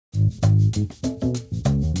Well,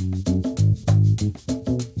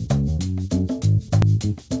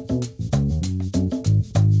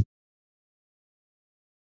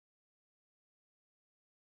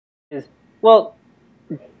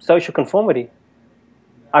 social conformity.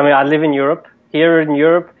 I mean, I live in Europe. Here in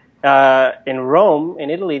Europe, in Rome, in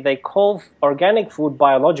Italy, they call organic food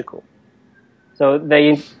biological. So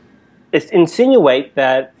they insinuate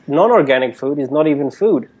that non-organic food is not even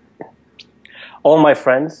food. All my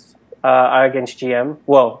friends are against GM.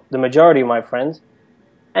 Well, the majority of my friends.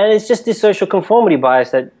 And it's just this social conformity bias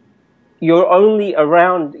that you're only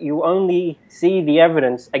around, you only see the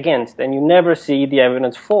evidence against, and you never see the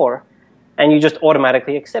evidence for, and you just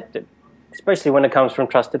automatically accept it, especially when it comes from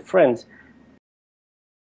trusted friends.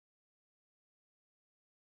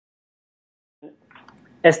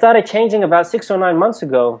 It started changing about 6 or 9 months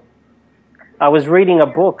ago. I was reading a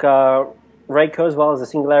book, Ray Kurzweil's The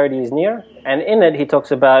Singularity is Near, and in it he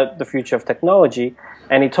talks about the future of technology,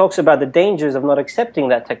 and he talks about the dangers of not accepting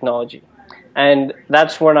that technology. And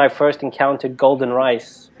that's when I first encountered golden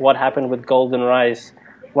rice. What happened with golden rice?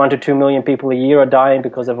 1 to 2 million people a year are dying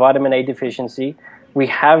because of vitamin A deficiency. We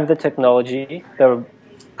have the technology, the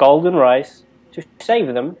golden rice, to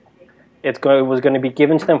save them. It was going to be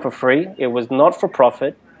given to them for free. It was not for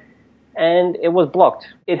profit. And it was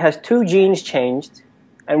blocked. It has 2 genes changed,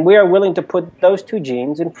 and we are willing to put those 2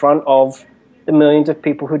 genes in front of the millions of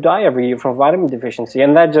people who die every year from vitamin deficiency.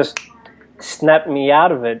 And that just snapped me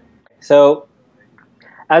out of it. So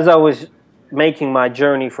as I was making my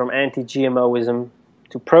journey from anti-GMOism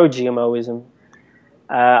to pro-GMOism,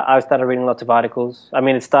 I started reading lots of articles. I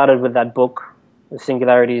mean, it started with that book, The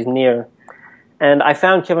Singularity is Near. And I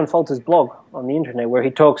found Kevin Falter's blog on the internet where he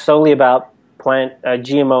talks solely about plant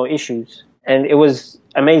GMO issues. And it was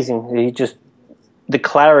amazing. He just, the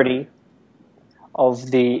clarity of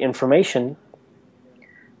the information.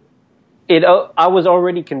 I was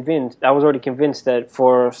already convinced that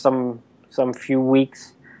for some few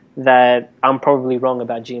weeks that I'm probably wrong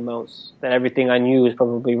about GMOs, that everything I knew is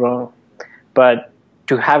probably wrong. But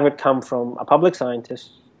to have it come from a public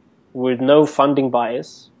scientist with no funding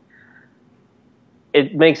bias,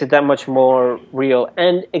 it makes it that much more real,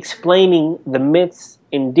 and explaining the myths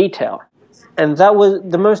in detail. And that was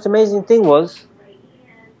the most amazing thing. Was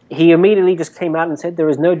he immediately just came out and said there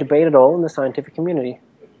is no debate at all in the scientific community.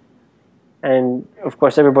 And of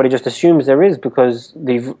course everybody just assumes there is, because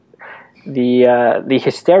the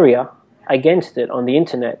hysteria against it on the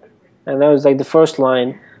internet. And that was like the first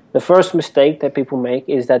line. The first mistake that people make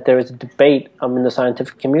is that there is a debate in the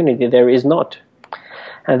scientific community. There is not.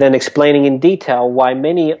 And then explaining in detail why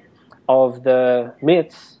many of the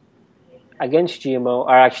myths against GMO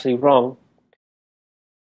are actually wrong.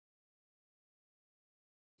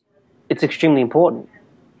 It's extremely important.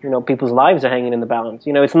 You know, people's lives are hanging in the balance.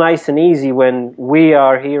 You know, it's nice and easy when we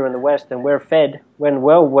are here in the West and we're fed, when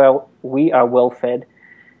we are well fed.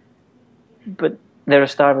 But there are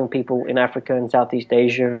starving people in Africa and Southeast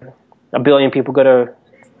Asia. 1 billion people go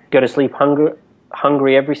to sleep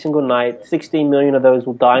hungry every single night. 16 million of those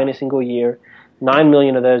will die in a single year. 9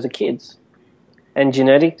 million of those are kids. And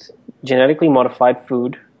genetically modified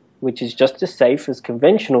food, which is just as safe as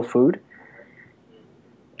conventional food,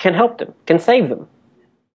 can help them, can save them.